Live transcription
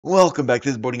Welcome back to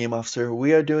this Boarding Game Officer.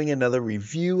 We are doing another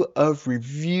review of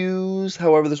reviews.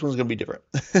 However, this one's going to be different.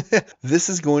 This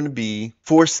is going to be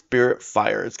for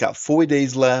Spiritfire. It's got 4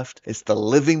 days left. It's the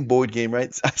living board game,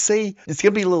 right? I say it's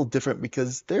going to be a little different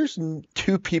because there's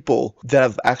 2 people that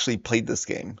have actually played this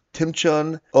game. Tim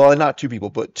Chun, well, not 2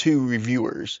 people, but 2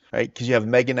 reviewers, right? Because you have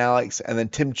Megan Alex and then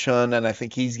Tim Chun, and I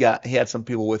think he had some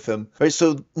people with him, right?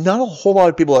 So not a whole lot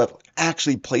of people have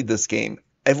actually played this game.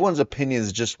 Everyone's opinion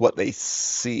is just what they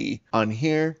see on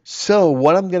here. So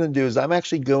what I'm going to do is I'm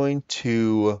actually going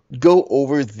to go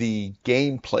over the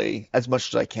gameplay as much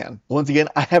as I can. Once again,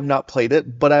 I have not played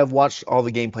it, but I've watched all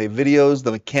the gameplay videos,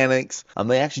 the mechanics.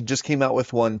 They actually just came out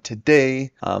with one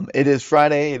today. It is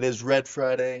Friday. It is Red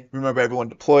Friday. Remember, everyone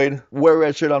deployed. Wear a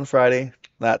red shirt on Friday.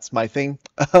 That's my thing.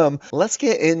 Let's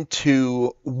get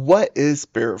into what is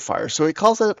Spiritfire. So he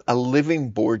calls it a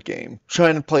living board game.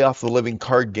 Trying to play off the living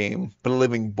card game, but a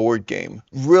living board game.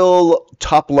 Real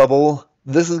top level.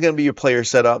 This is going to be your player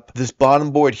setup. This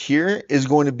bottom board here is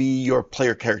going to be your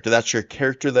player character. That's your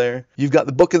character there. You've got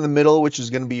the book in the middle, which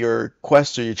is going to be your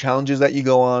quests or your challenges that you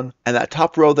go on. And that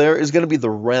top row there is going to be the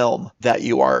realm that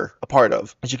you are a part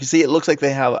of. As you can see, it looks like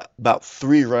they have about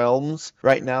 3 realms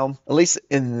right now, at least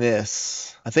in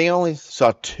this. I think I only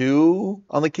saw 2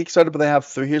 on the Kickstarter, but they have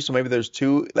 3 here, so maybe there's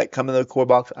 2 that come in the core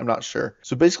box. I'm not sure.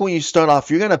 So basically, when you start off,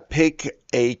 you're going to pick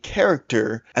a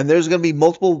character, and there's going to be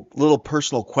multiple little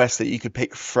personal quests that you could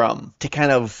pick from to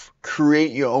kind of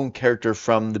create your own character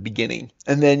from the beginning.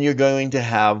 And then you're going to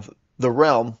have the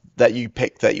realm that you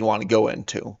pick that you want to go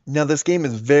into. Now, this game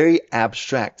is very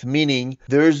abstract, meaning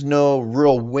there's no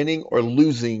real winning or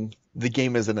losing the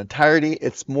game as an entirety.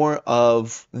 It's more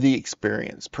of the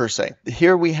experience per se.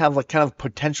 Here we have like kind of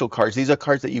potential cards. These are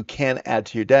cards that you can add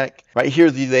to your deck. Right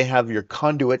here they have your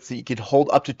conduits that you could hold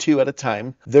up to 2 at a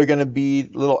time. They're going to be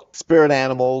little spirit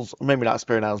animals, or maybe not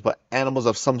spirit animals, but animals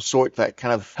of some sort that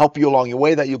kind of help you along your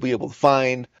way that you'll be able to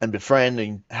find and befriend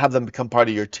and have them become part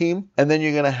of your team. And then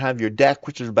you're going to have your deck,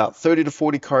 which is about 30 to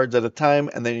 40 cards at a time,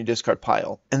 and then your discard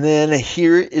pile. And then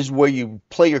here is where you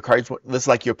play your cards. This is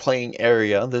like your playing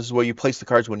area. This is where you place the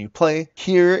cards when you play.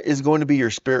 Here is going to be your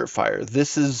Spiritfire.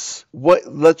 This is what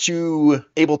lets you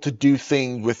able to do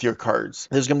things with your cards.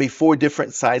 There's going to be 4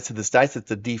 different sides to this dice.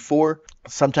 It's a D4.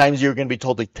 Sometimes you're going to be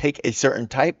told to take a certain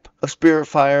type of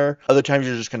Spiritfire. Other times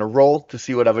you're just going to roll to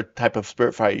see whatever type of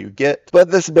Spiritfire you get.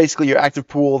 But this is basically your active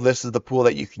pool. This is the pool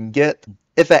that you can get.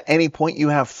 If at any point you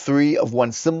have 3 of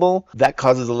one symbol, that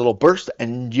causes a little burst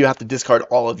and you have to discard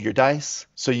all of your dice.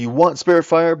 So you want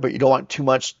Spiritfire, but you don't want too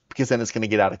much because then it's going to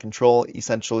get out of control,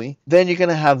 essentially. Then you're going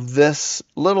to have this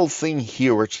little thing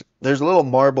here, which there's a little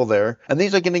marble there. And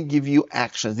these are going to give you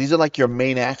actions. These are like your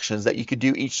main actions that you could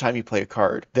do each time you play a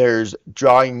card. There's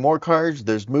drawing more cards,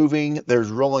 there's moving,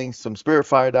 there's rolling some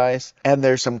Spiritfire dice, and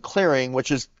there's some clearing,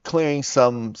 which is clearing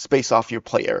some space off your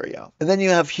play area. And then you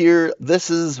have here, this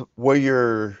is where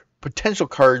your potential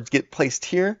cards get placed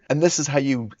here, and this is how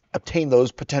you obtain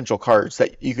those potential cards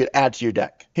that you could add to your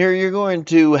deck. Here you're going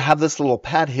to have this little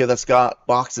pad here that's got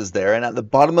boxes there, and at the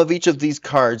bottom of each of these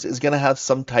cards is going to have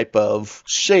some type of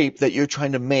shape that you're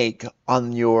trying to make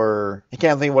on your, I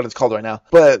can't think of what it's called right now,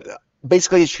 but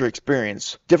basically, it's your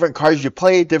experience. Different cards you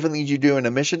play, different things you do in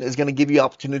a mission is going to give you the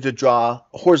opportunity to draw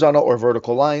horizontal or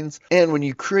vertical lines. And when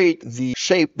you create the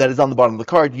shape that is on the bottom of the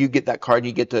card, you get that card and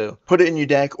you get to put it in your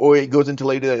deck, or it goes into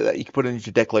later that you can put it into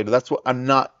your deck later. That's what I'm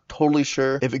not totally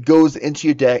sure if it goes into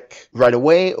your deck right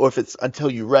away or if it's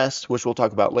until you rest, which we'll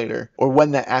talk about later, or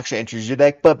when that actually enters your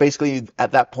deck. But basically,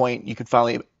 at that point, you can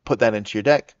finally put that into your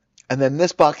deck. And then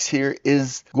this box here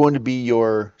is going to be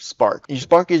your spark. Your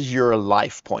spark is your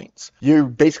life points. You're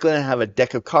basically going to have a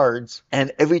deck of cards,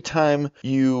 and every time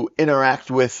you interact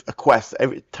with a quest,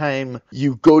 every time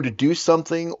you go to do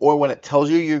something, or when it tells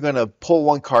you, you're going to pull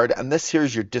 1 card, and this here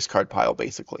is your discard pile,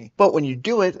 basically. But when you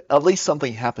do it, at least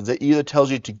something happens. It either tells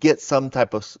you to get some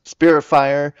type of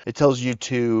Spiritfire, it tells you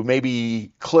to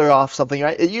maybe clear off something,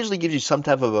 right? It usually gives you some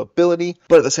type of ability,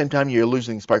 but at the same time, you're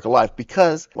losing spark of life,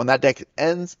 because when that deck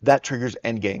ends, that triggers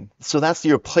endgame. So that's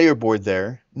your player board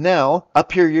there. Now,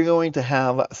 up here, you're going to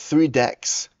have 3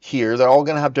 decks here. They're all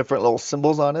going to have different little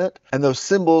symbols on it. And those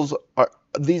symbols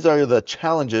these are the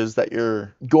challenges that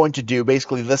you're going to do.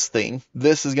 Basically, this thing.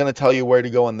 This is going to tell you where to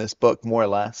go in this book, more or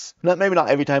less. Maybe not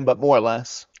every time, but more or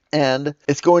less. And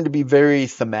it's going to be very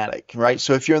thematic, right?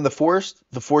 So if you're in the forest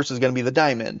is going to be the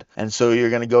diamond. And so you're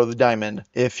going to go to the diamond.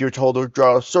 If you're told to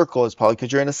draw a circle, it's probably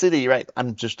because you're in a city, right?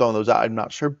 I'm just throwing those out. I'm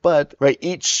not sure. But, right,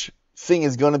 each thing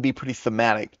is going to be pretty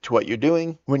thematic to what you're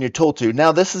doing when you're told to.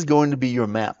 Now, this is going to be your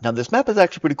map. Now, this map is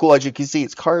actually pretty cool. As you can see,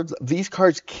 it's cards. These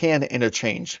cards can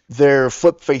interchange. They're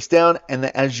flipped face down, and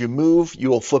then as you move, you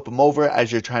will flip them over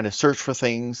as you're trying to search for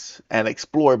things and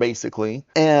explore, basically.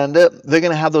 And they're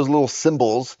going to have those little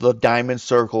symbols, the diamond,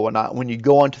 circle, whatnot. When you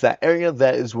go onto that area,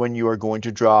 that is when you are going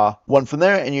to draw one from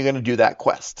there, and you're going to do that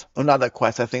quest. Oh, not that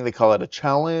quest. I think they call it a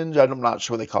challenge. I'm not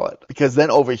sure what they call it. Because then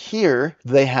over here,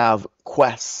 they have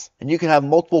quests. And you can have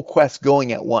multiple quests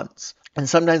going at once. And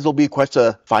sometimes there'll be a quest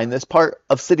to find this part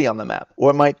of city on the map.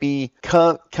 Or it might be,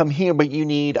 come here, but you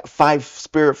need 5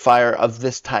 spirit fire of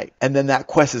this type. And then that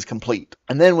quest is complete.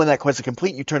 And then when that quest is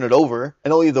complete, you turn it over.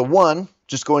 And it'll either 1,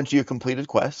 just go into your completed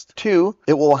quest. 2,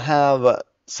 it will have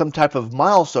some type of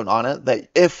milestone on it that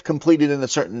if completed in a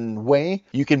certain way,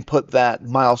 you can put that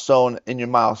milestone in your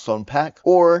milestone pack,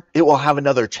 or it will have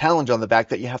another challenge on the back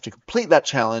that you have to complete that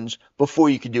challenge before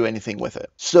you can do anything with it.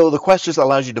 So the quest just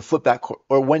allows you to flip that,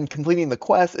 or when completing the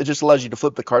quest, it just allows you to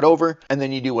flip the card over and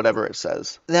then you do whatever it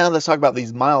says. Now let's talk about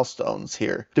these milestones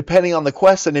here. Depending on the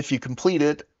quest and if you complete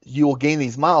it, you will gain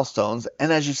these milestones,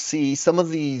 and as you see, some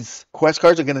of these quest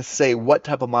cards are going to say what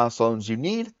type of milestones you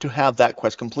need to have that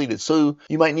quest completed. So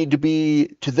you might need to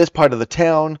be to this part of the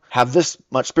town, have this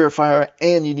much spirit fire,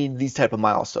 and you need these type of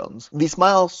milestones. These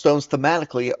milestones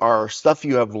thematically are stuff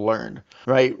you have learned,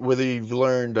 right? Whether you've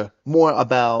learned more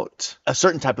about a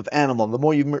certain type of animal, the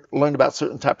more you learn about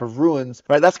certain type of ruins,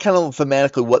 right? That's kind of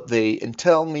thematically what they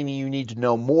entail, meaning you need to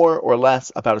know more or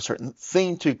less about a certain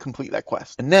thing to complete that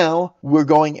quest. And now we're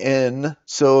going in.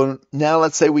 So now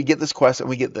let's say we get this quest and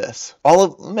we get this.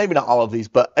 Maybe not all of these,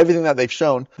 but everything that they've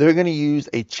shown, they're going to use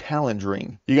a challenge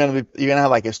ring. You're going to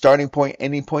have like a starting point,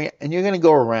 ending point, and you're going to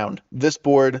go around this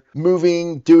board,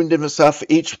 moving, doing different stuff.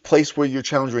 Each place where your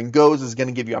challenge ring goes is going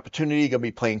to give you opportunity. You're going to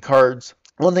be playing cards.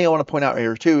 One thing I want to point out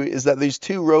here too is that these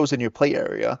 2 rows in your play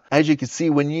area, as you can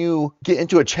see, when you get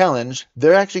into a challenge,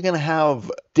 they're actually going to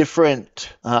have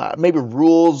different maybe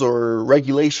rules or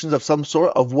regulations of some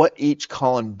sort of what each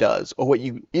column does, or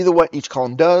what each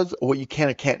column does, or what you can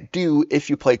or can't do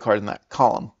if you play a card in that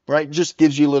column. Right? Just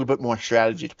gives you a little bit more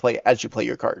strategy to play as you play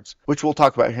your cards, which we'll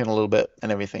talk about here in a little bit and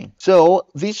everything. So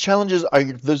these challenges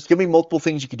there's going to be multiple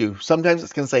things you can do. Sometimes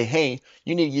it's going to say, hey,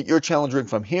 you need to get your challenge ring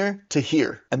from here to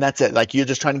here. And that's it. Like you're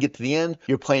just trying to get to the end.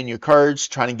 You're playing your cards,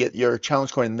 trying to get your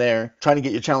challenge coin there, trying to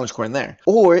get your challenge coin there.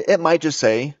 Or it might just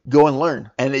say, go and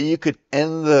learn. And you could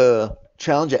end the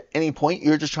challenge at any point.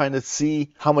 You're just trying to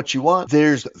see how much you want.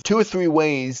 There's 2 or 3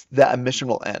 ways that a mission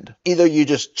will end. Either you're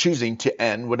just choosing to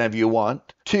end whenever you want.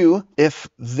 2, if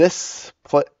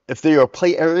your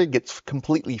play area gets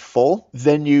completely full,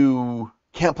 then you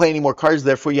can't play any more cards,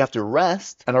 therefore you have to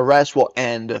rest, and a rest will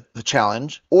end the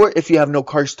challenge. Or if you have no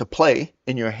cards to play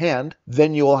in your hand,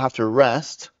 then you will have to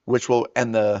rest, which will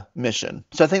end the mission.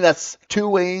 So I think that's 2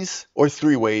 ways or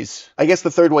 3 ways. I guess the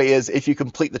 3rd way is if you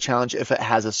complete the challenge if it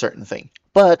has a certain thing.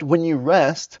 But when you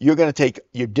rest, you're going to take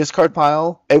your discard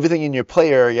pile, everything in your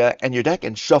play area, and your deck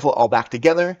and shuffle it all back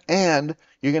together, and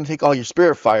you're going to take all your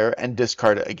spirit fire and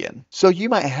discard it again. So you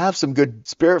might have some good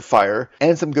spirit fire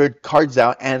and some good cards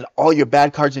out and all your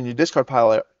bad cards in your discard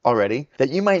pile already that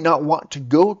you might not want to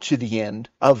go to the end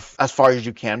of as far as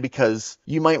you can because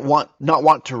you might not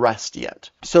want to rest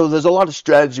yet. So there's a lot of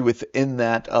strategy within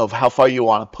that of how far you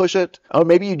want to push it, or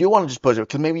maybe you do want to just push it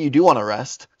because maybe you do want to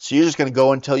rest. So you're just going to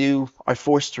go until you are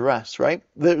forced to rest, right?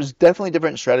 There's definitely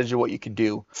different strategy what you can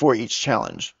do for each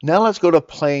challenge. Now let's go to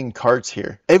playing cards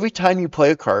here. Every time you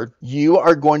play a card, you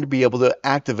are going to be able to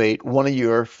activate one of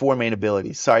your 4 main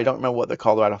abilities. Sorry, I don't remember what they're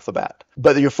called right off the bat.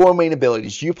 But your 4 main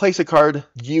abilities. You place a card,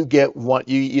 you get one.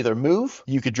 You either move,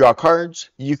 you could draw cards,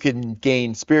 you can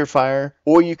gain spirit fire,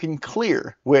 or you can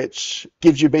clear, which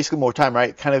gives you basically more time,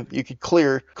 right? You could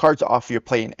clear cards off your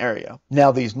playing area.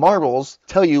 Now these marbles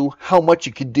tell you how much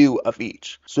you can do of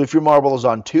each. So if your marble is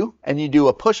on 2 and you do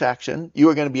a push action, you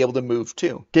are going to be able to move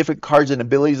 2. Different cards and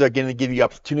abilities are going to give you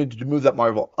opportunity to move that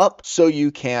marble up so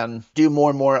you can do more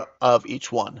and more of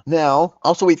each one. Now,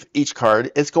 also with each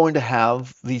card, it's going to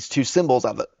have these 2 symbols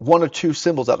at the 1 or 2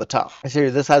 symbols at the top. I see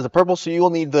this has a purple, so you will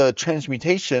need the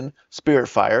transmutation spirit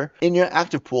fire in your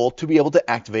active pool to be able to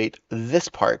activate this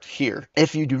part here.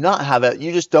 If you do not have it,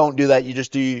 you just don't do that. You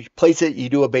just place it, you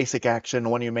do a basic action,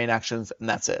 one of your main actions, and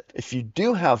that's it. If you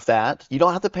do have that, you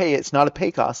don't have to pay it. It's not a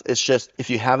pay cost. It's just if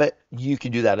you have it, you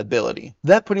can do that ability.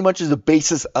 That pretty much is the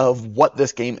basis of what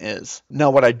this game is.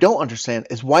 Now, what I don't understand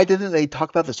is why didn't they talk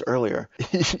about this earlier?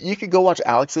 You could go watch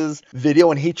Alex's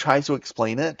video and he tries to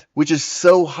explain it, which is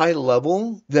so high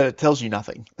level that it tells you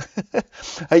nothing.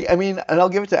 I mean, and I'll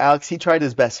give it to Alex. He tried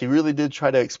his best. He really did try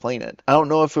to explain it. I don't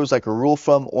know if it was like a rule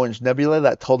from Orange Nebula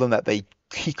that told him that they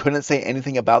he couldn't say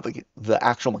anything about the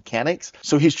actual mechanics.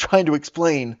 So he's trying to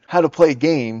explain how to play a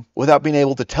game without being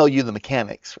able to tell you the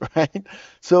mechanics, right?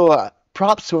 So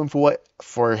props to him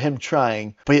for him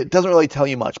trying, but it doesn't really tell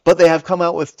you much. But they have come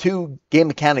out with 2 game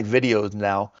mechanic videos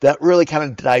now that really kind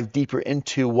of dive deeper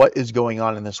into what is going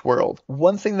on in this world.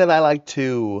 One thing that I like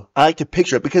to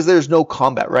picture it, because there's no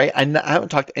combat, right? I haven't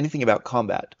talked anything about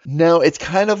combat. Now it's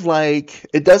kind of like,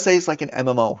 it does say it's like an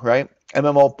MMO, right?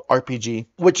 MMORPG,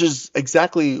 which is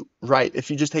exactly right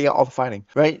if you just take out all the fighting,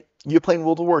 right? You're playing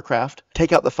World of Warcraft,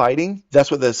 take out the fighting, that's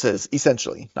what this is,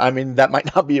 essentially. I mean, that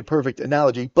might not be a perfect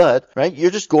analogy, but, right, you're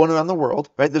just going around the world,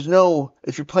 right? There's no,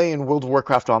 if you're playing World of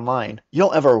Warcraft online, you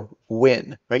don't ever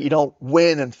win, right? You don't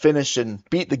win and finish and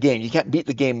beat the game. You can't beat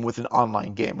the game with an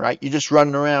online game, right? You're just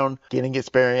running around, getting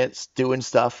experience, doing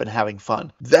stuff, and having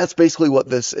fun. That's basically what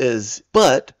this is.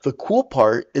 But the cool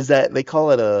part is that they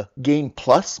call it a game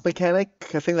plus mechanic.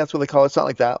 I think that's what they call it, something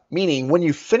like that. Meaning, when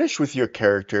you finish with your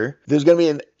character, there's going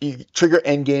to be you trigger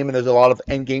end game, and there's a lot of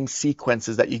end game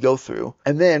sequences that you go through.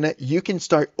 And then you can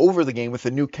start over the game with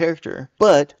a new character.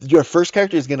 But your first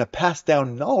character is going to pass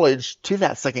down knowledge to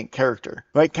that second character,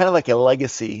 right? Kind of like a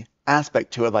legacy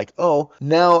aspect to it, like, oh,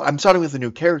 now I'm starting with a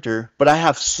new character, but I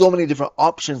have so many different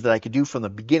options that I could do from the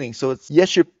beginning. So it's,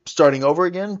 yes, you're starting over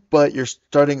again, but you're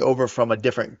starting over from a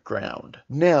different ground.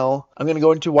 Now, I'm going to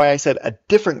go into why I said a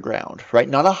different ground, right?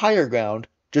 Not a higher ground,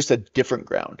 just a different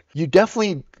ground. You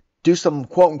definitely do some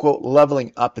quote-unquote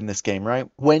leveling up in this game, right?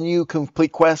 When you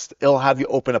complete quests, it'll have you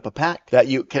open up a pack that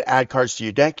you could add cards to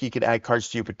your deck. You could add cards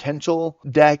to your potential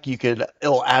deck.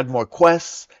 It'll add more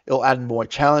quests. It'll add more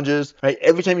challenges, right?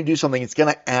 Every time you do something, it's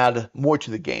going to add more to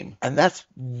the game. And that's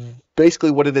basically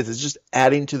what it is. It's just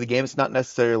adding to the game. It's not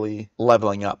necessarily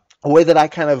leveling up. A way that I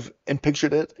kind of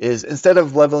pictured it is, instead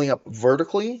of leveling up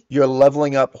vertically, you're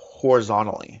leveling up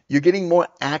horizontally. You're getting more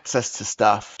access to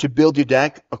stuff to build your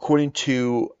deck according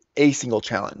to a single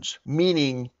challenge,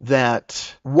 meaning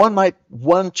that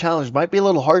one challenge might be a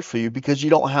little hard for you because you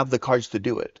don't have the cards to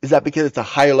do it. Is that because it's a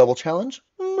higher level challenge?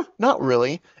 Not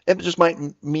really. It just might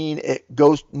mean it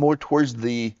goes more towards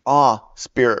the awe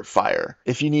spirit fire.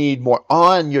 If you need more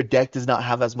awe and your deck does not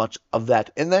have as much of that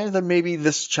in there, then maybe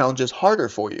this challenge is harder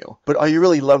for you. But are you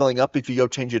really leveling up if you go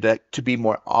change your deck to be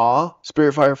more awe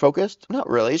spirit fire focused? Not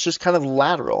really. It's just kind of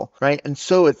lateral, right? And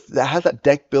so it has that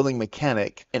deck building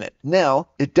mechanic in it. Now,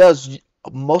 it does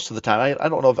most of the time, I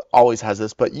don't know if it always has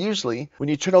this, but usually when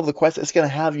you turn over the quest, it's going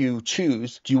to have you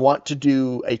choose, do you want to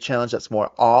do a challenge that's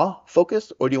more awe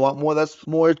focused, or do you want more that's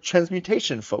more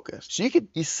transmutation focused? So you could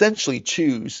essentially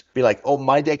choose, be like, oh,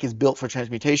 my deck is built for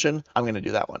transmutation, I'm going to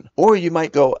do that one. Or you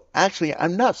might go, actually,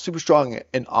 I'm not super strong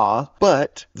in awe,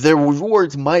 but their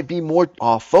rewards might be more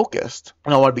awe focused,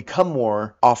 and I want to become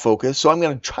more awe focused, so I'm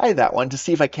going to try that one to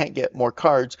see if I can't get more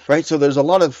cards, right? So there's a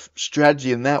lot of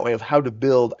strategy in that way of how to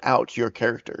build out your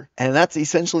character. And that's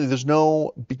essentially, there's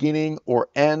no beginning or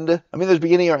end. I mean, there's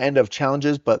beginning or end of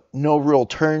challenges, but no real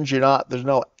turns. There's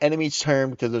no enemy's turn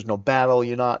because there's no battle.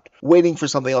 You're not waiting for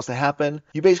something else to happen.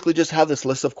 You basically just have this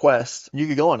list of quests. You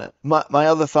could go on it. My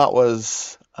other thought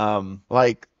was,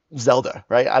 like Zelda,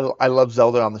 right? I love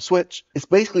Zelda on the Switch. It's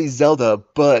basically Zelda,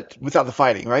 but without the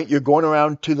fighting, right? You're going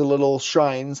around to the little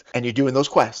shrines and you're doing those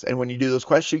quests. And when you do those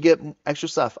quests, you get extra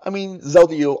stuff. I mean,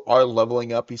 Zelda, you are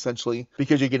leveling up essentially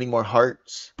because you're getting more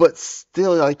hearts, but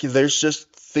still, like, there's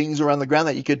just things around the ground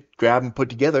that you could grab and put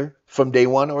together from day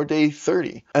 1 or day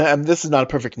 30. And this is not a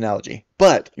perfect analogy,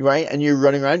 but, right, and you're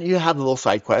running around, you have the little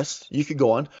side quests you could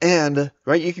go on, and,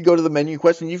 right, you could go to the menu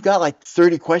quest, and you've got like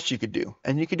 30 quests you could do,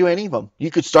 and you could do any of them. You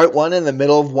could start one in the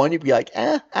middle of one, you'd be like,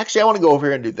 actually, I want to go over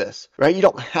here and do this, right? You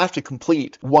don't have to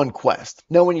complete one quest.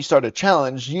 Now, when you start a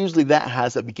challenge, usually that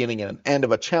has a beginning and an end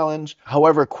of a challenge.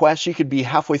 However, quest, you could be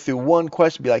halfway through one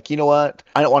quest and be like, you know what?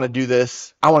 I don't want to do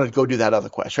this. I want to go do that other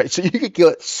quest, right? So you could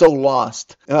get so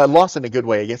lost in a good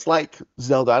way. It's like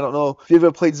Zelda. I don't know if you've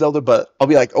ever played Zelda, but I'll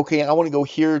be like, okay, I want to go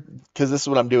here because this is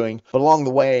what I'm doing. But along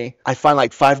the way, I find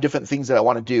like 5 different things that I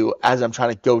want to do as I'm trying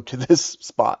to go to this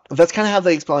spot. That's kind of how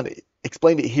they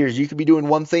explained it here. Is you could be doing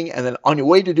one thing, and then on your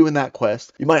way to doing that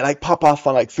quest, you might like pop off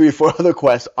on like 3 or 4 other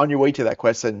quests on your way to that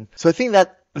quest. And so I think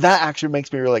that actually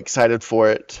makes me really excited for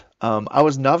it. I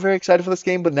was not very excited for this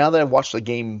game, but now that I've watched the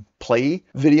gameplay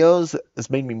videos, it's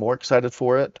made me more excited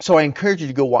for it. So I encourage you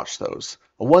to go watch those.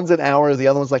 One's an hour, the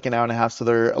other one's like an hour and a half, so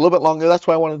they're a little bit longer. That's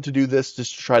why I wanted to do this,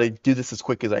 just to try to do this as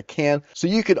quick as I can, so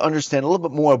you could understand a little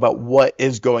bit more about what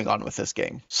is going on with this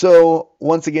game. So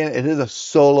once again, it is a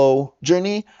solo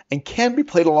journey and can be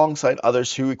played alongside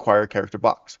others who require a character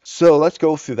box. So let's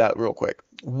go through that real quick.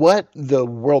 what the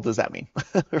world does that mean,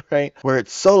 right? Where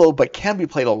it's solo but can be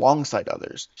played alongside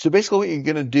others. So basically what you're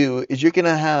going to do is you're going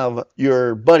to have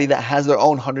your buddy that has their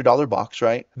own $100 box,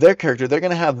 right? Their character, they're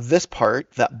going to have this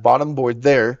part, that bottom board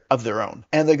there, of their own.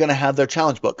 And they're going to have their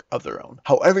challenge book of their own.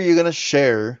 However, you're going to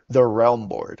share the realm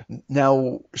board.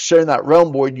 Now, sharing that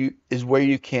realm board is where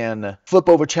you can flip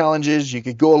over challenges. You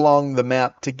could go along the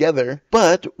map together.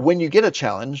 But when you get a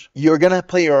challenge, you're going to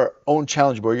play your own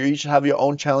challenge board. You each have your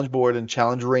own challenge board and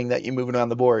challenge ring that you're moving around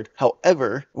the board.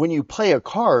 However, when you play a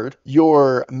card,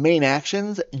 your main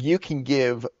actions you can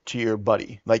give to your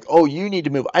buddy. Like, oh, you need to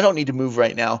move. I don't need to move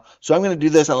right now. So I'm going to do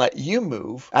this and let you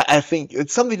move. I think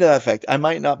it's something to that effect. I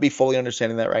might not be fully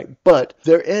understanding that right. But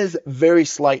there is very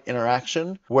slight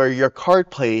interaction where your card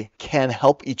play can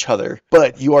help each other.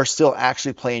 But you are still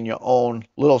actually playing your own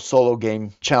little solo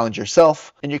game challenge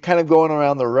yourself. And you're kind of going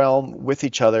around the realm with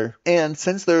each other. And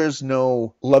since there is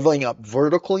no leveling up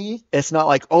vertically, it's not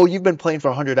like, oh, you've been playing for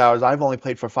 100 hours. I've only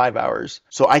played for 5 hours.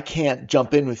 So I can't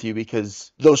jump in with you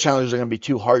because those challenges are going to be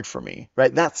too hard for me,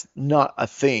 right? That's not a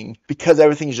thing because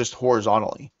everything is just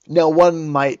horizontally. Now, one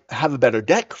might have a better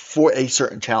deck for a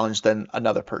certain challenge than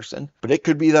another person, but it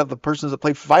could be that the person that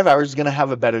played for 5 hours is going to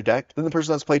have a better deck than the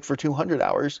person that's played for 200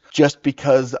 hours just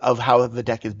because of how the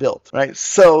deck is built, right?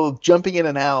 So jumping in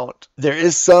and out, there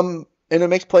is some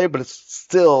intermix play, but it's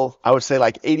still, I would say,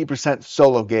 like 80%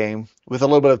 solo game with a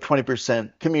little bit of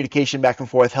 20% communication back and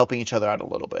forth, helping each other out a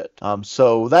little bit.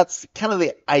 So that's kind of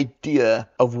the idea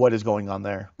of what is going on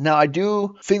there. Now, I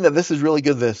do think that this is really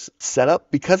good, this setup,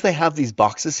 because they have these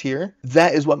boxes here.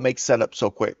 That is what makes setup so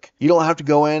quick. You don't have to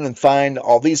go in and find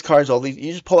all these cards, all these.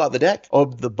 You just pull out the deck or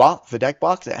the deck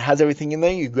box. It has everything in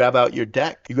there. You grab out your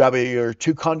deck. You grab out your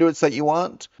 2 conduits that you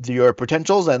want, your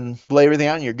potentials, and lay everything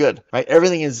out, and you're good, right?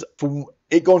 Everything is from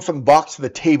it going from the box to the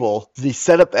table. The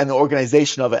setup and the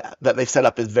organization of it that they've set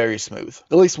up is very smooth.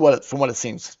 At least from what it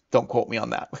seems. Don't quote me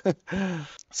on that.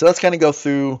 So let's kind of go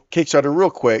through Kickstarter real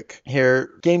quick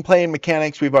here. Gameplay and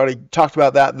mechanics, we've already talked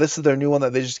about that. This is their new one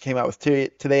that they just came out with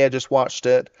today. I just watched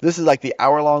it. This is like the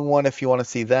hour-long one if you want to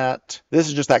see that. This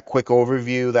is just that quick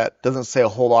overview that doesn't say a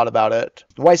whole lot about it.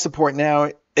 Why support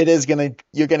now?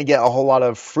 You're gonna get a whole lot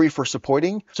of free for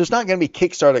supporting. So it's not gonna be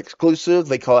Kickstarter exclusive.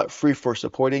 They call it free for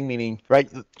supporting, meaning,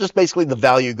 right, just basically the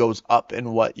value goes up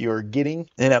in what you're getting.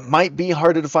 And it might be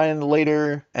harder to find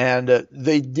later. And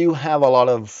they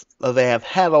have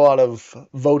had a lot of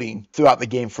voting throughout the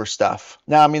game for stuff.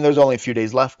 Now, I mean, there's only a few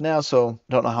days left now, so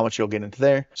don't know how much you'll get into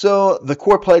there. So the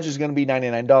core pledge is going to be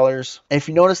 $99. And if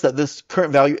you notice that this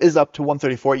current value is up to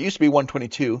 $134, it used to be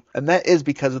 $122, and that is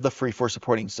because of the free for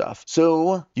supporting stuff.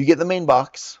 So you get the main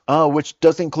box, which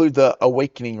does include the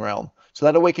Awakening Realm. So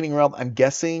that Awakening Realm, I'm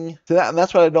guessing, and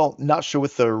that's what not sure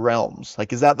with the realms.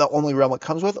 Like, is that the only realm it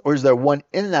comes with, or is there one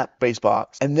in that base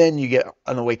box, and then you get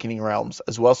an Awakening Realms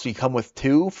as well? So you come with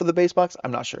 2 for the base box?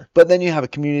 I'm not sure. But then you have a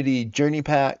community journey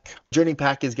pack. Journey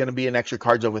pack is going to be an extra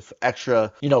card with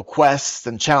extra, quests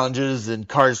and challenges and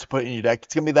cards to put in your deck.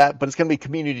 It's going to be that, but it's going to be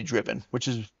community driven, which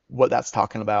is what that's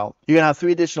talking about. You're going to have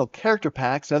 3 additional character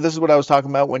packs. Now, this is what I was talking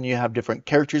about when you have different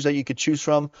characters that you could choose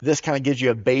from. This kind of gives you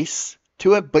a base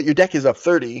to it, but your deck is of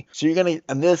 30, so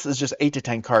and this is just 8 to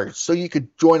 10 cards. So you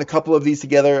could join a couple of these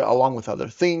together along with other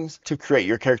things to create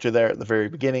your character there at the very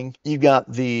beginning. You've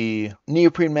got the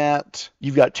neoprene mat.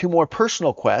 You've got 2 more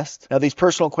personal quests. Now these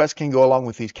personal quests can go along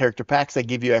with these character packs that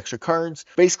give you extra cards.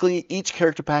 Basically, each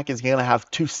character pack is going to have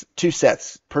two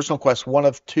sets. Personal quest 1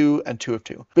 of 2 and 2 of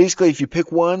 2. Basically, if you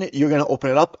pick one, you're going to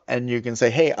open it up and you can say,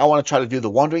 hey, I want to try to do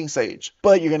the Wandering Sage.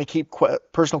 But you're going to keep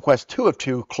personal quest 2 of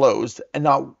 2 closed and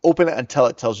not open it until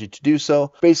it tells you to do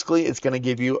so. Basically, it's going to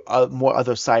give you more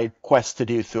other side quests to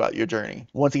do throughout your journey.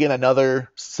 Once again, another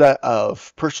set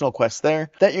of personal quests there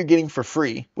that you're getting for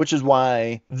free, which is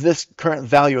why this current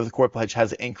value of the core pledge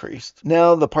has increased.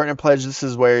 Now, the partner pledge, this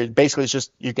is where basically it's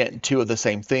just you're getting 2 of the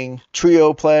same thing.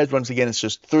 Trio pledge, once again, it's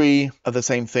just 3 of the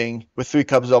same thing with 3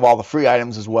 cups of all the free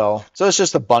items as well. So it's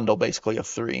just a bundle basically of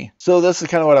 3. So this is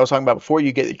kind of what I was talking about before.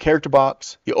 You get your character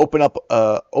box, you open up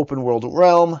open world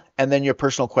realm, and then your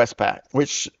personal quest pack,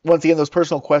 which once again, those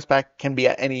personal quest pack can be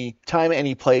at any time,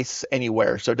 any place,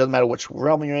 anywhere. So it doesn't matter which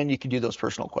realm you're in, you can do those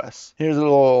personal quests. Here's a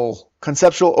little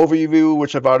conceptual overview,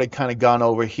 which I've already kind of gone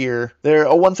over here.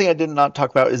 One thing I did not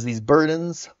talk about is these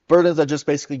burdens. Burdens are just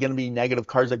basically going to be negative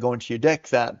cards that go into your deck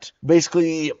that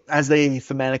basically, as they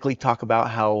thematically talk about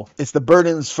how it's the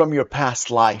burdens from your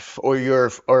past life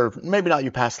or maybe not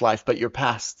your past life, but your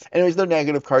past. Anyways, they're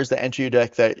negative cards that enter your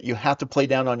deck that you have to play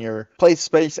down on your play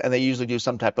space, and they usually do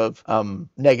some type of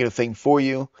negative thing for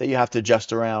you that you have to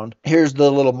adjust around. Here's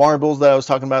the little marbles that I was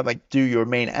talking about, like do your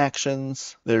main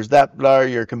actions. There's that bar,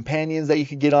 your companion. companions that you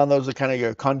could get on. Those are kind of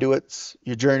your conduits,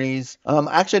 your journeys.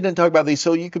 Actually, I didn't talk about these.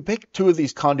 So you could pick 2 of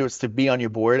these conduits to be on your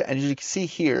board. And as you can see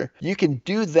here, you can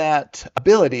do that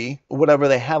ability, whatever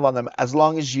they have on them, as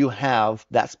long as you have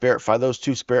that spirit fire, those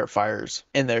 2 spirit fires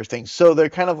in their things. So they're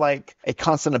kind of like a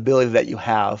constant ability that you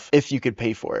have if you could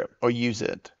pay for it or use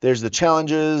it. There's the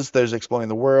challenges, there's exploring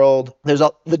the world, there's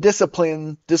the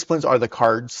discipline. Disciplines are the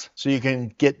cards, so you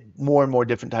can get more and more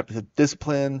different types of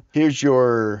discipline. Here's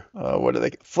your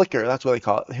flicker, that's what they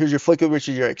call it. Here's your flicker, which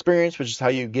is your experience, which is how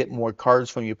you get more cards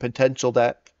from your potential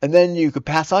deck. And then you could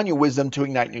pass on your wisdom to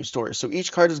ignite new stories. So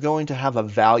each card is going to have a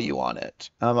value on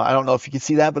it. I don't know if you can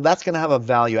see that, but that's going to have a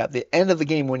value. At the end of the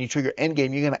game, when you trigger end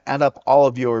game, you're going to add up all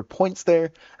of your points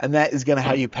there. And that is going to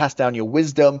how you pass down your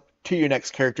wisdom to your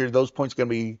next character. Those points are going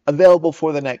to be available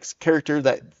for the next character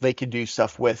that they can do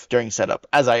stuff with during setup,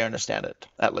 as I understand it,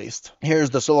 at least.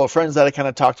 Here's the solo friends that I kind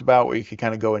of talked about, where you can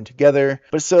kind of go in together,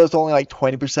 but still it's only like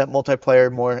 20%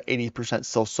 multiplayer, more 80%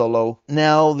 still solo.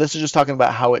 Now, this is just talking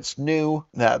about how it's new,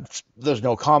 that there's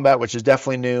no combat, which is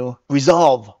definitely new.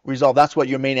 Resolve, that's what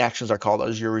your main actions are called,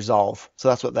 is your resolve. So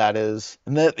that's what that is.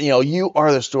 And then, you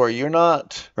are the story. You're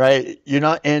not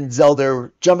in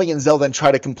Zelda, jumping in Zelda and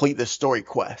try to complete this story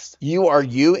quest. You are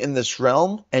you in this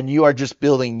realm, and you are just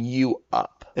building you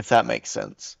up, if that makes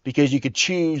sense. Because you could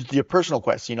choose your personal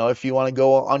quest. If you want to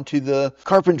go onto the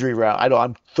carpentry route,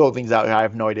 I'm throwing things out here, I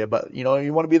have no idea, but you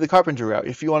want to be the carpentry route.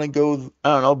 If you want to go, I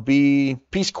don't know, be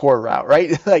Peace Corps route,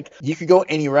 right? Like, you could go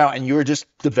any route, and you're just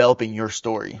developing your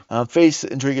story. Face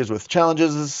intriguers with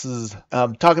challenges. This is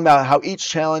talking about how each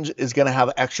challenge is going to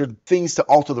have extra things to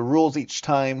alter the rules each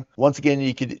time. Once again,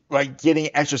 you could getting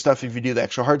extra stuff if you do the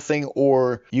extra hard thing,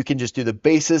 or you can just do the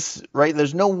basis, right?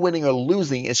 There's no winning or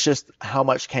losing. It's just how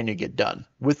much can you get done,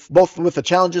 with both with the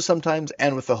challenges sometimes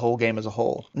and with the whole game as a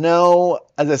whole. Now,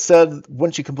 as I said,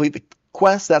 once you complete the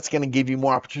quest, that's going to give you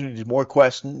more opportunities, more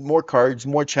quests, more cards,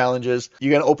 more challenges.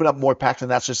 You're going to open up more packs,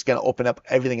 and that's just going to open up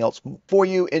everything else for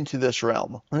you into this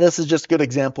realm. And this is just good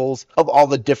examples of all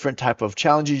the different type of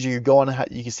challenges you go on.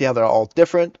 You can see how they're all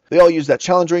different. They all use that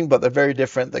challenge ring, but they're very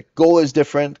different. The goal is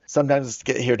different. Sometimes it's to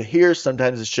get here to here.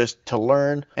 Sometimes it's just to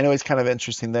learn. Anyways, kind of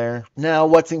interesting there. Now,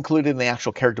 what's included in the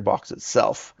actual character box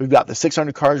itself? We've got the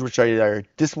 600 cards, which are your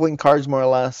discipline cards, more or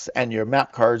less, and your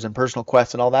map cards and personal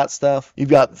quests and all that stuff. You've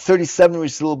got 37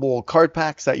 resealable card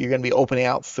packs that you're going to be opening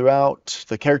out throughout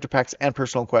the character packs and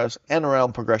personal quests and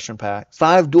around progression packs.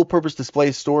 5 dual purpose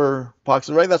display store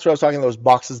boxes, right? That's what I was talking about, those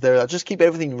boxes there that just keep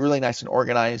everything really nice and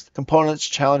organized. Components,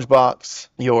 challenge box,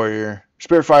 your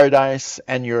Spirit Fire dice,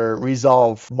 and your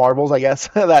Resolve marbles, I guess,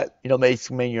 that, makes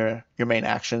your main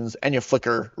actions, and your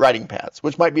Flicker writing pads,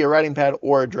 which might be a writing pad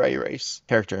or a dry erase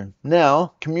character.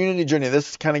 Now, community journey.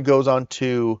 This kind of goes on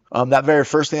to that very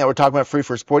first thing that we're talking about, free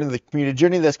for supporting the community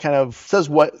journey. This kind of says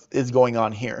what is going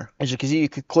on here. As you can see, you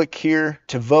could click here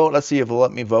to vote. Let's see if it'll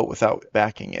let me vote without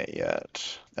backing it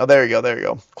yet. Oh, there you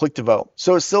go. Click to vote.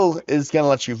 So it still is going to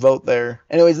let you vote there.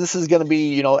 Anyways, this is going to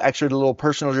be, extra little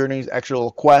personal journeys, extra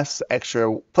little quests,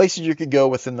 extra places you could go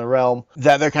within the realm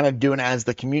that they're kind of doing as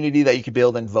the community that you could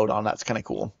build and vote on. That's kind of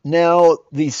cool. Now,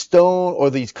 these stone or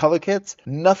these color kits,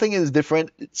 nothing is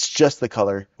different. It's just the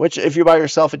color, which if you're by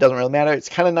yourself, it doesn't really matter. It's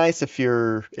kind of nice if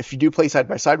you do play side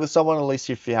by side with someone, at least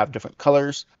if you have different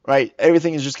colors, right?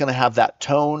 Everything is just going to have that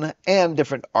tone and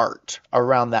different art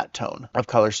around that tone of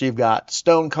color. So you've got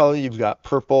stone color, you've got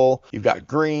purple, you've got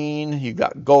green, you've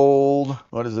got gold.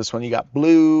 What is this one? You got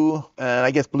blue, and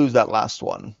I guess blue's that last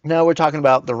one. Now we're talking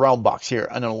about the realm box here,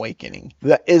 an awakening.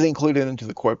 That is included into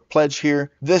the core pledge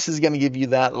here. This is going to give you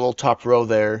that little top row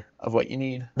there of what you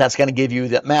need. That's going to give you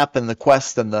that map and the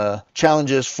quest and the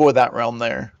challenges for that realm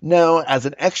there. Now, as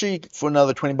an extra, for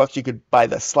another $20, you could buy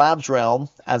the Slabs realm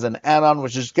as an add-on,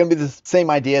 which is going to be the same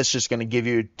idea. It's just going to give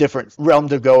you a different realm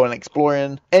to go and explore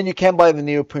in. And you can buy the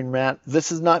neoprene mat.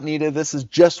 This is not needed. This is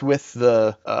just with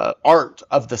the art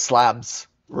of the Slabs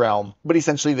realm, but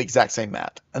essentially the exact same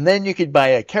mat. And then you could buy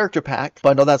a character pack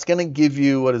bundle that's going to give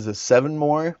you, what is this, 7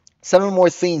 more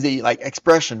things that you like: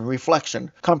 expression,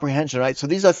 reflection, comprehension, right? So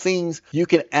these are things you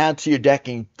can add to your deck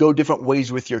and go different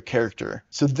ways with your character.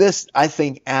 So this, I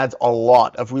think, adds a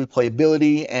lot of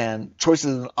replayability and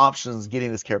choices and options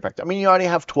getting this character pack. I mean, you already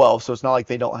have 12, so it's not like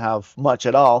they don't have much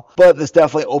at all, but this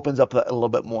definitely opens up a little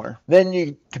bit more. Then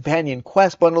you companion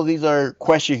quest bundle. These are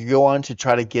quests you can go on to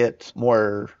try to get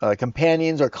more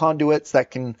companions or conduits that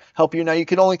can help you. Now, you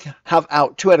can only have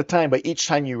out 2 at a time, but each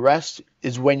time you rest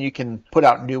is when you can put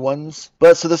out new ones.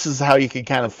 But so this is how you can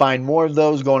kind of find more of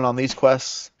those going on these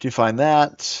quests to find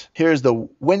that. Here's the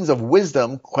Winds of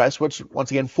Wisdom quest, which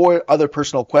once again, 4 other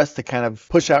personal quests to kind of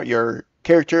push out your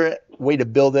character way to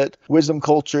build it. Wisdom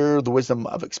culture, the wisdom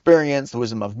of experience, the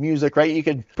wisdom of music, right? You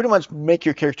can pretty much make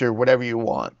your character whatever you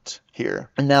want here.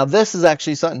 And now this is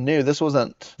actually something new. This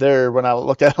wasn't there when I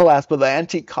looked at it last, but the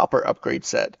antique copper upgrade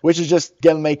set, which is just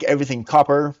gonna make everything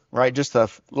copper, right? Just a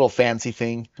little fancy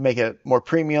thing to make it more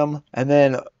premium. And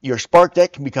then your spark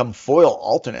deck can become foil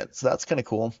alternates. So that's kind of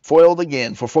cool. Foiled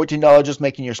again for $14, just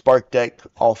making your spark deck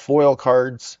all foil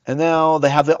cards. And now they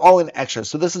have the all-in extras.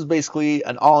 So this is basically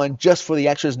an all-in just for the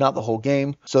extras, not the whole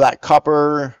game. So that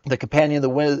copper, the companion,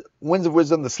 the Winds of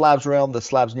Wisdom, the Slabs Realm, the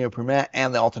Slabs Neoprene,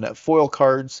 and the alternate foil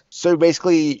cards. So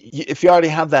basically, if you already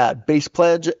have that base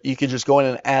pledge, you can just go in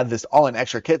and add this all-in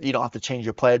extra kit. You don't have to change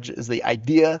your pledge, is the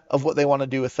idea of what they want to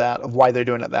do with that, of why they're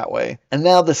doing it that way. And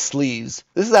now the sleeves.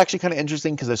 This is actually kind of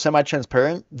interesting because they're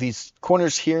semi-transparent, these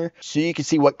corners here, so you can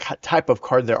see what type of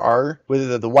card there are,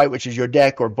 whether the white, which is your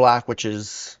deck, or black, which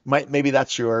is, maybe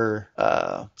that's your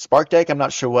spark deck. I'm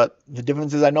not sure what the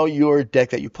difference is. I know your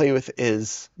deck that you play with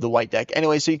is the white deck.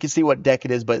 Anyway, so you can see what deck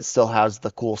it is, but it still has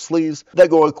the cool sleeves that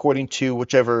go according to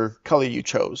whichever color you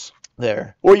chose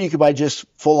there. Or you could buy just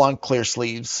full-on clear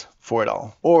sleeves for it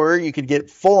all. Or you could get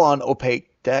full-on opaque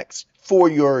decks for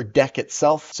your deck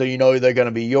itself, so you know they're going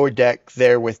to be your deck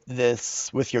there with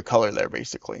your color there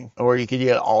basically. Or you could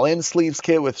get an all-in sleeves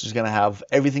kit, which is going to have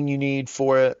everything you need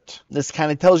for it. This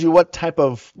kind of tells you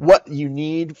what you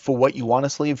need for what you want to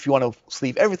sleeve. If you want to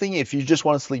sleeve everything, if you just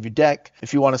want to sleeve your deck,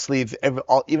 if you want to sleeve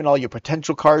even all your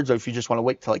potential cards, or if you just want to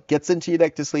wait till it gets into your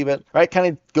deck to sleeve it, right? Kind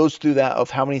of goes through that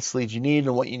of how many sleeves you need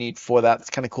and what you need for that.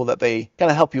 It's kind of cool that they kind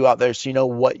of help you out there so you know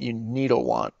what you need or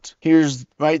want. Here's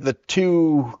the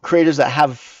two creators that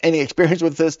have any experience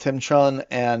with this, Tim Chun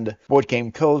and Board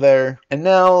Game Co. there. And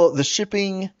now the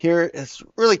shipping here is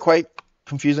really quite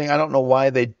confusing. I don't know why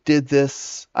they did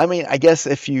this. I mean, I guess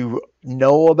if you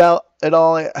know about it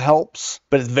all, it helps,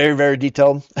 but it's very, very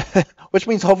detailed, which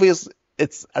means hopefully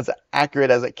it's as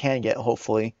accurate as it can get,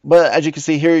 hopefully. But as you can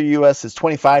see here, US is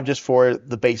 $25 just for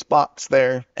the base box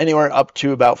there. Anywhere up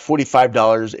to about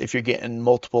 $45 if you're getting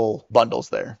multiple bundles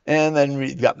there. And then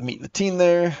we've got Meet the Team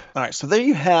there. All right, so there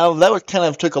you have. That was kind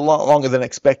of took a lot longer than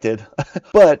expected.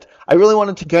 But I really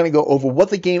wanted to kind of go over what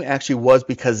the game actually was,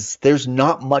 because there's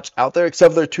not much out there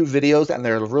except for their 2 videos, and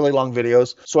they're really long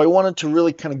videos. So I wanted to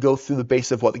really kind of go through the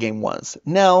base of what the game was.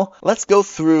 Now, let's go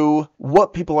through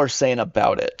what people are saying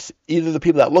about it. Either the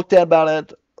people that looked at about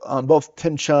it, both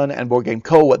Tim Chun and Board Game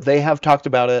Co., what they have talked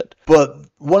about it. But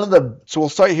so we'll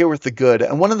start here with the good.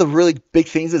 And one of the really big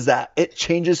things is that it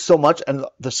changes so much, and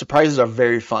the surprises are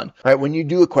very fun, right? When you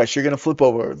do a quest, you're going to flip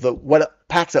over what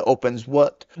packs it opens,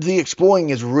 what the exploring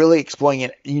is really exploring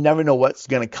it. You never know what's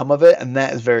going to come of it, and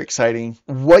that is very exciting.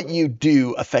 What you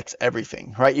do affects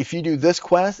everything, right? If you do this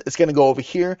quest, it's going to go over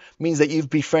here, means that you've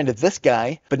befriended this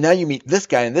guy, but now you meet this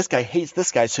guy, and this guy hates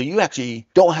this guy, so you actually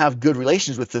don't have good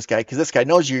relations with this guy because this guy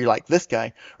knows you're like this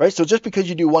guy, right? So just because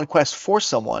you do one quest for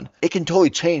someone, it can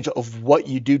totally change of what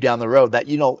you do down the road that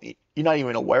you're not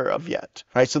even aware of yet,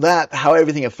 right? So that how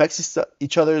everything affects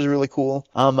each other is really cool.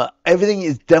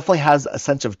 Everything definitely has a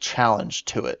sense of challenge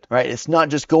to it, right? It's not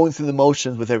just going through the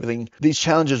motions with everything. These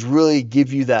challenges really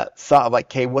give you that thought of like,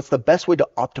 okay, what's the best way to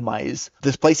optimize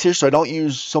this place here so I don't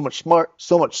use so much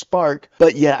spark,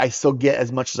 but yeah, I still get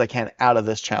as much as I can out of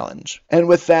this challenge. And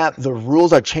with that, the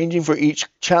rules are changing for each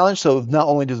challenge. So not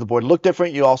only does the board look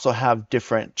different, you also have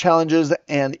different challenges,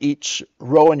 and each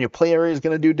row in your play area is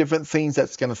going to do different things.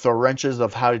 That's going to throw wrenches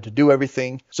of how to do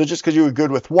everything. So just because you were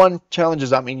good with one challenge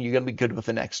does not mean you're going to be good with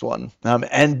the next one.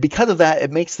 And because of that,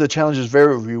 it makes the challenges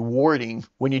very rewarding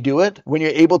when you do it, when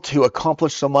you're able to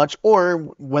accomplish so much, or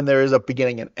when there is a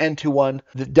beginning and end to one.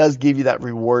 That does give you that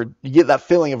reward. You get that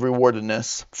feeling of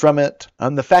rewardedness from it.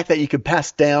 The fact that you could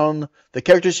pass down the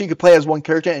characters, so you could play as one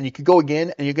character and you could go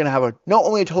again, and you're going to have not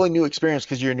only a totally new experience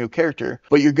because you're a new character,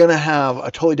 but you're going to have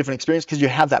a totally different experience because you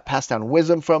have that passed down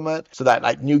wisdom from it. So that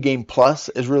like new game plus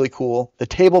is really cool. The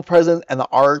table presence and the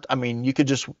art, I mean, you could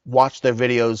just watch their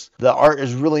videos. The art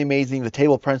is really amazing. The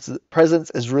table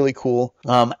presence is really cool.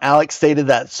 Alex stated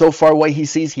that so far what he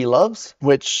sees he loves,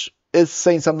 which is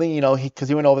saying something, because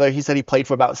he went over there. He said he played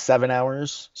for about 7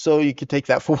 hours, so you could take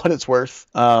that for what it's worth.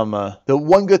 The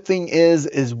one good thing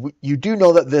is you do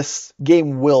know that this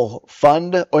game will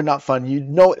fund, or not fund, you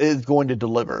know it is going to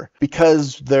deliver,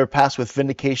 because they're passed with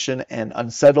Vindication and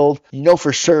Unsettled. You know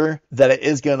for sure that it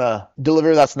is going to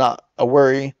deliver. That's not a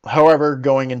worry. However,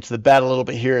 going into the bad a little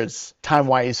bit here is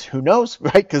time-wise, who knows,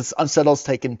 right? Because Unsettled's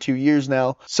taken 2 years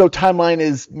now. So timeline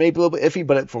is maybe a little bit iffy,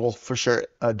 but it will for sure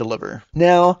deliver.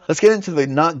 Now, let's get into the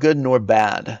not good nor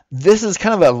bad. This is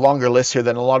kind of a longer list here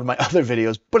than a lot of my other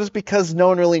videos, but it's because no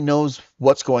one really knows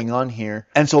what's going on here.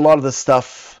 And so a lot of this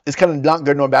stuff is kind of not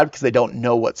good nor bad because they don't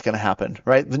know what's going to happen,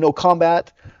 right? The no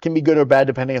combat can be good or bad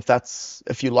depending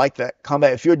if you like that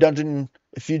combat. If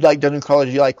you like dungeon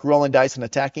crawlers, you like rolling dice and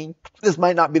attacking, this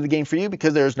might not be the game for you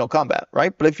because there is no combat,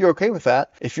 right? But if you're okay with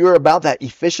that, if you're about that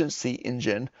efficiency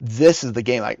engine, this is the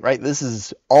game, right? This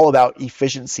is all about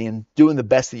efficiency and doing the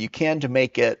best that you can to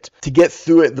get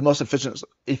through it the most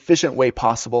efficient way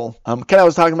possible. Kind of I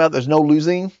was talking about, there's no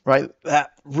losing, right?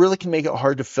 That really can make it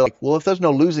hard to feel like, well, if there's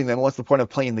no losing, then what's the point of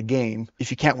playing the game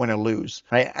if you can't win or lose,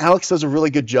 right? Alex does a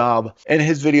really good job in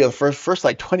his video. The first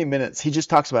like 20 minutes, he just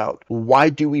talks about, why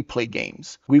do we play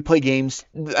games? We play games,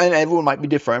 and everyone might be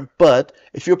different, but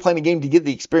if you're playing a game to get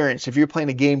the experience, if you're playing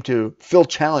a game to feel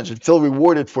challenged and feel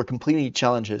rewarded for completing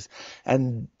challenges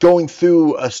and going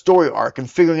through a story arc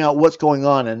and figuring out what's going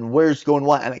on and where's going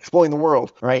what and exploring the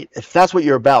world, right? If that's what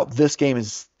you're about, this game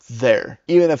is there,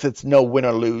 even if it's no win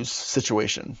or lose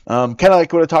situation. Kind of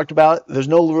like what I talked about, there's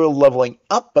no real leveling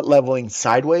up, but leveling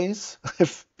sideways,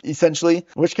 essentially,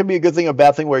 which can be a good thing or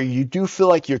bad thing, where you do feel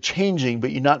like you're changing,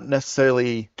 but you're not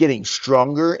necessarily getting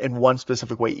stronger in one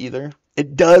specific way either.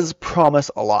 It does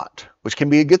promise a lot, which can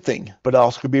be a good thing, but it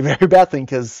also could be a very bad thing,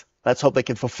 because let's hope they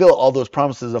can fulfill all those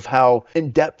promises of how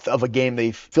in-depth of a game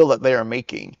they feel that they are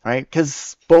making, right?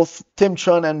 Because both Tim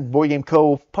Chun and Board Game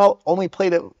Co. only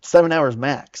played it 7 hours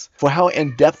max. For how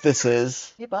in-depth this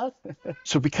is,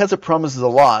 so because it promises a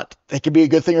lot, it can be a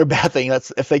good thing or a bad thing.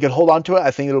 That's, if they could hold on to it,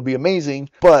 I think it'll be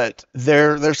amazing. But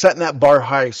they're setting that bar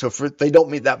high, so if they don't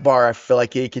meet that bar, I feel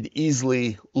like they could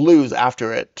easily lose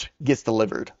after it gets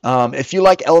delivered. If you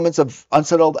like elements of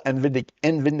Unsettled and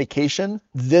Vindication,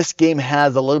 this game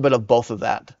has a little bit of both of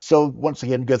that. So once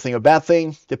again, good thing or bad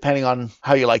thing, depending on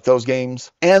how you like those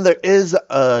games. And there is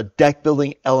a deck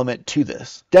building element to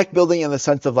this. Deck building in the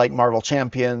sense of like Marvel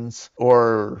Champions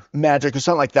or Magic or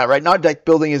something like that, right? Not deck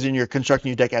building as in you're constructing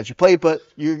your deck as you play, but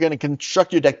you're going to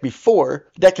construct your deck before.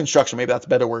 Deck construction, maybe that's a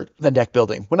better word than deck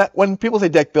building. When people say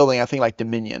deck building, I think like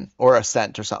Dominion or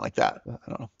Ascent or something like that. I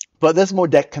don't know. But this is more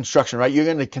deck construction, right? You're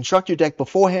going to construct your deck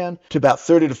beforehand to about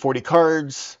 30 to 40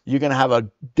 cards. You're going to have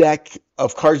a deck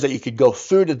of cards that you could go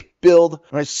through to build,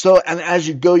 right? So, and as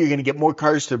you go, you're going to get more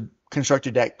cards to construct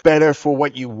your deck better for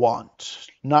what you want.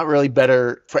 Not really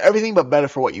better for everything, but better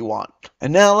for what you want.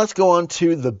 And now let's go on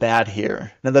to the bad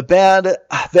here. Now the bad,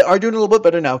 they are doing a little bit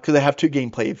better now because they have 2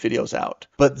 gameplay videos out.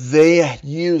 But they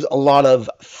use a lot of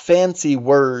fancy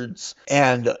words.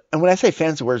 And when I say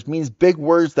fancy words, it means big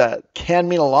words that can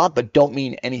mean a lot, but don't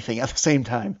mean anything at the same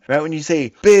time. Right? When you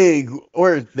say big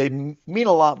words, they mean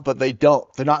a lot, but they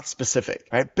don't. They're not specific.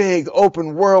 Right? Big,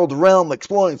 open world, realm,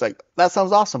 exploring. It's like, that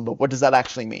sounds awesome, but what does that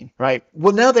actually mean? Right?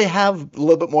 Well, now they have a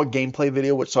little bit more gameplay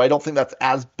video, so I don't think that's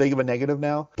as big of a negative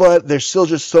now, but there's still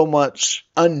just so much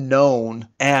unknown,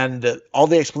 and all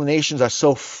the explanations are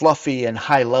so fluffy and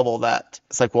high level that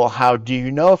it's like, well, how do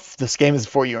you know if this game is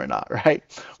for you or not, right?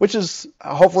 Which is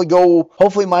hopefully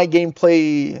my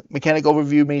gameplay mechanic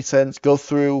overview made sense. Go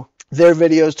through their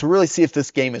videos to really see if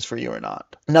this game is for you or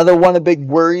not. Another one of the big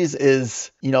worries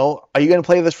is, are you going to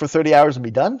play this for 30 hours and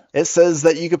be done? It says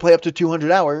that you could play up to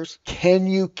 200 hours. Can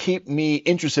you keep me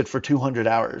interested for 200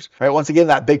 hours? Right? Once again,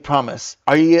 that big promise.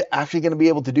 Are you actually going to be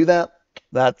able to do that?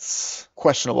 That's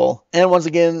questionable. And once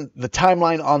again, the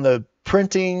timeline on the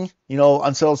printing,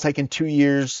 Unsettled's taken 2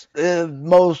 years.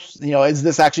 Is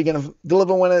this actually going to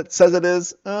deliver when it says it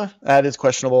is? That is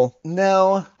questionable.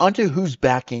 Now, onto who's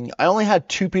backing. I only had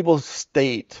 2 people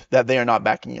state that they are not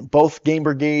backing it. Both Game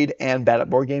Brigade and Bad at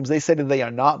Board Games. They stated they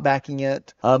are not backing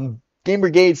it. Game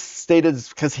Brigade stated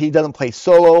because he doesn't play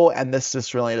solo, and this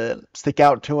just really didn't stick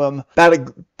out to him. Bad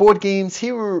at Board Games,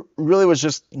 he really was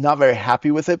just not very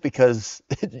happy with it because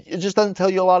it just doesn't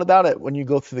tell you a lot about it when you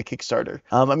go through the Kickstarter.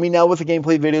 Now with the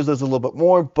gameplay videos, there's a little bit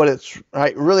more, but it's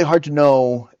really hard to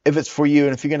know if it's for you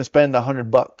and if you're going to spend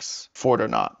 $100 for it or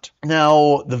not.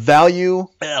 Now, the value,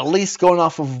 at least going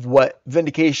off of what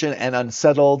Vindication and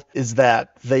Unsettled, is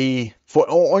that for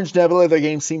Orange Nebula, their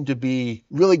games seem to be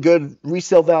really good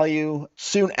resale value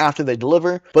soon after they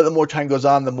deliver, but the more time goes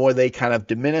on, the more they kind of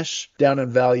diminish down in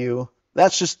value.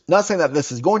 that's just not saying that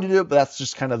this is going to do it, but that's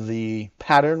just kind of the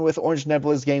pattern with Orange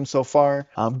Nebula's game so far.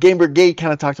 Game Brigade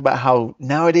kind of talked about how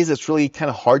nowadays it's really kind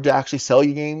of hard to actually sell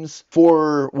you games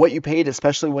for what you paid,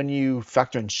 especially when you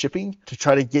factor in shipping to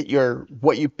try to get your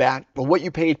what you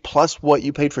paid plus what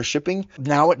you paid for shipping.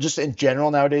 Now, just in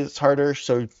general nowadays it's harder,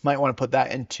 so you might want to put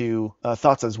that into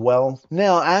thoughts as well.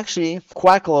 Now, actually,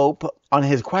 Quackalope on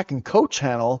his Quack & Co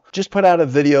channel just put out a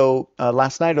video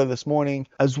last night or this morning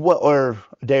as well, or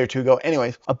a day or two ago,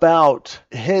 anyways, about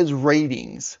his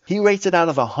ratings. He rates it out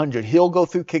of 100. He'll go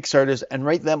through Kickstarters and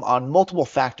rate them on multiple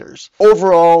factors.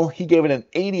 Overall, he gave it an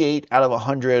 88 out of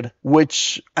 100,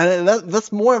 which, and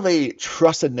that's more of a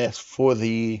trustedness for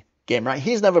the game, right?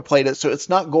 He's never played it, so it's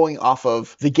not going off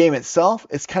of the game itself.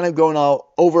 It's kind of going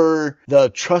all over the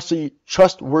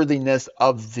trustworthiness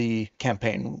of the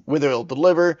campaign, whether it'll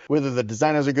deliver, whether the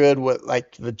designers are good, what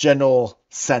like the general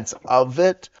sense of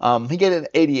it. He gave it an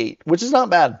 88, which is not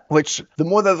bad. Which the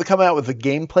more that they come out with the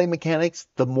gameplay mechanics,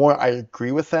 the more I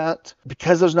agree with that.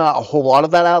 Because there's not a whole lot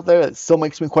of that out there, it still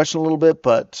makes me question a little bit.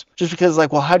 But just because,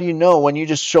 like, well, how do you know when you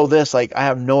just show this? Like, I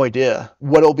have no idea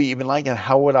what it'll be even like, and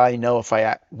how would I know if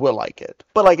I will like it?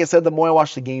 But like I said, the more I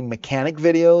watch the game mechanic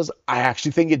videos, I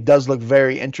actually think it does look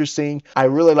very interesting. I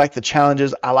really like the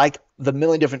challenges. I like the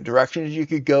million different directions you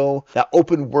could go. That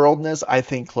open worldness, I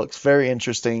think, looks very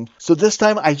interesting. So this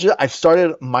time I've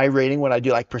started my rating when I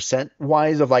do like percent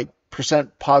wise of like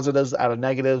percent positives out of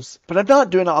negatives, but I'm not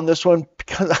doing it on this one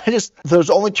because there's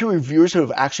only 2 reviewers who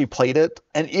have actually played it,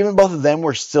 and even both of them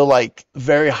were still like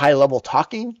very high level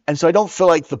talking, and so I don't feel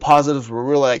like the positives were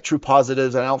really like true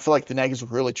positives, and I don't feel like the negatives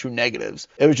were really true negatives.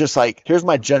 It was just like, here's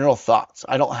my general thoughts.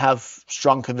 I don't have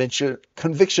strong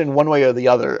conviction one way or the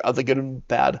other of the good and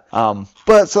bad.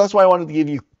 But so that's why I wanted to give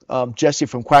you Jesse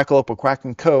from Quackalope or Quack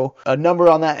 & Co. a number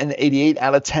on that, an 88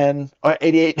 out of 10, or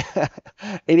 88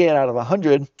 out of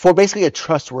 100 for basically a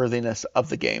trustworthiness of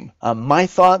the game. My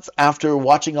thoughts after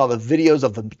watching all the videos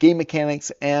of the game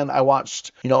mechanics, and I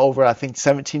watched, over I think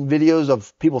 17 videos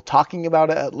of people talking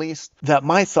about it at least, that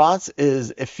my thoughts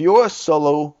is if you're a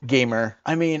solo gamer,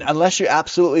 I mean, unless you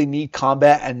absolutely need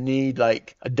combat and need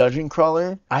like a dungeon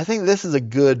crawler, I think this is a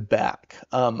good back.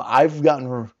 I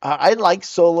like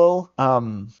solo,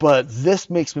 but this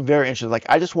makes me very interested. Like,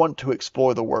 I just want to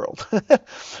explore the world,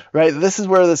 right? This is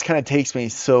where this kind of takes me.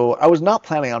 So I was not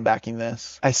planning on backing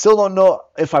this. I still don't know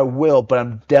if I will, but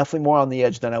I'm definitely more on the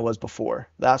edge than I was before.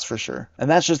 That's for sure. And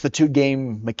that's just the 2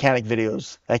 game mechanic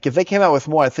videos. Like, if they came out with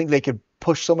more, I think they could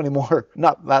push so many more,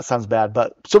 not that sounds bad,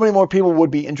 but so many more people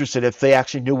would be interested if they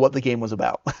actually knew what the game was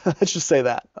about. Let's just say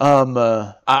that.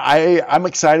 I'm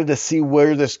excited to see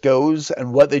where this goes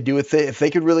and what they do with it. If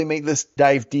they could really make this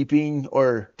deep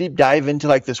dive into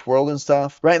like this world and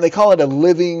stuff, right? And they call it a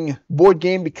living board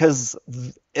game because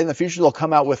in the future they'll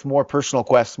come out with more personal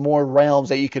quests, more realms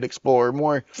that you could explore,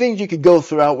 more things you could go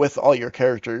throughout with all your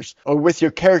characters or with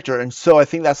your character. And so I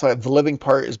think that's why the living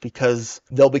part is because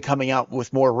they'll be coming out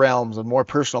with more realms and more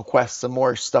personal quests and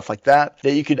more stuff like that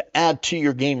you could add to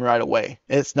your game right away.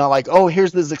 It's not like, oh,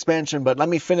 here's this expansion, but let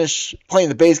me finish playing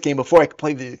the base game before I can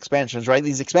play the expansions, right?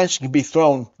 These expansions can be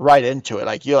thrown right into it.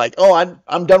 Like, you're like, oh,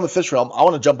 I'm done with this realm, I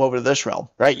want to jump over to this realm,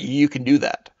 right? You can do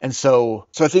that. And so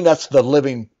I think that's the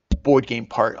living board game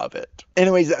part of it.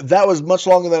 Anyways, that was much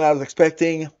longer than I was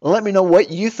expecting. Let me know what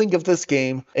you think of this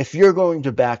game, if you're going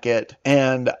to back it,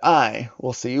 and I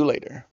will see you later.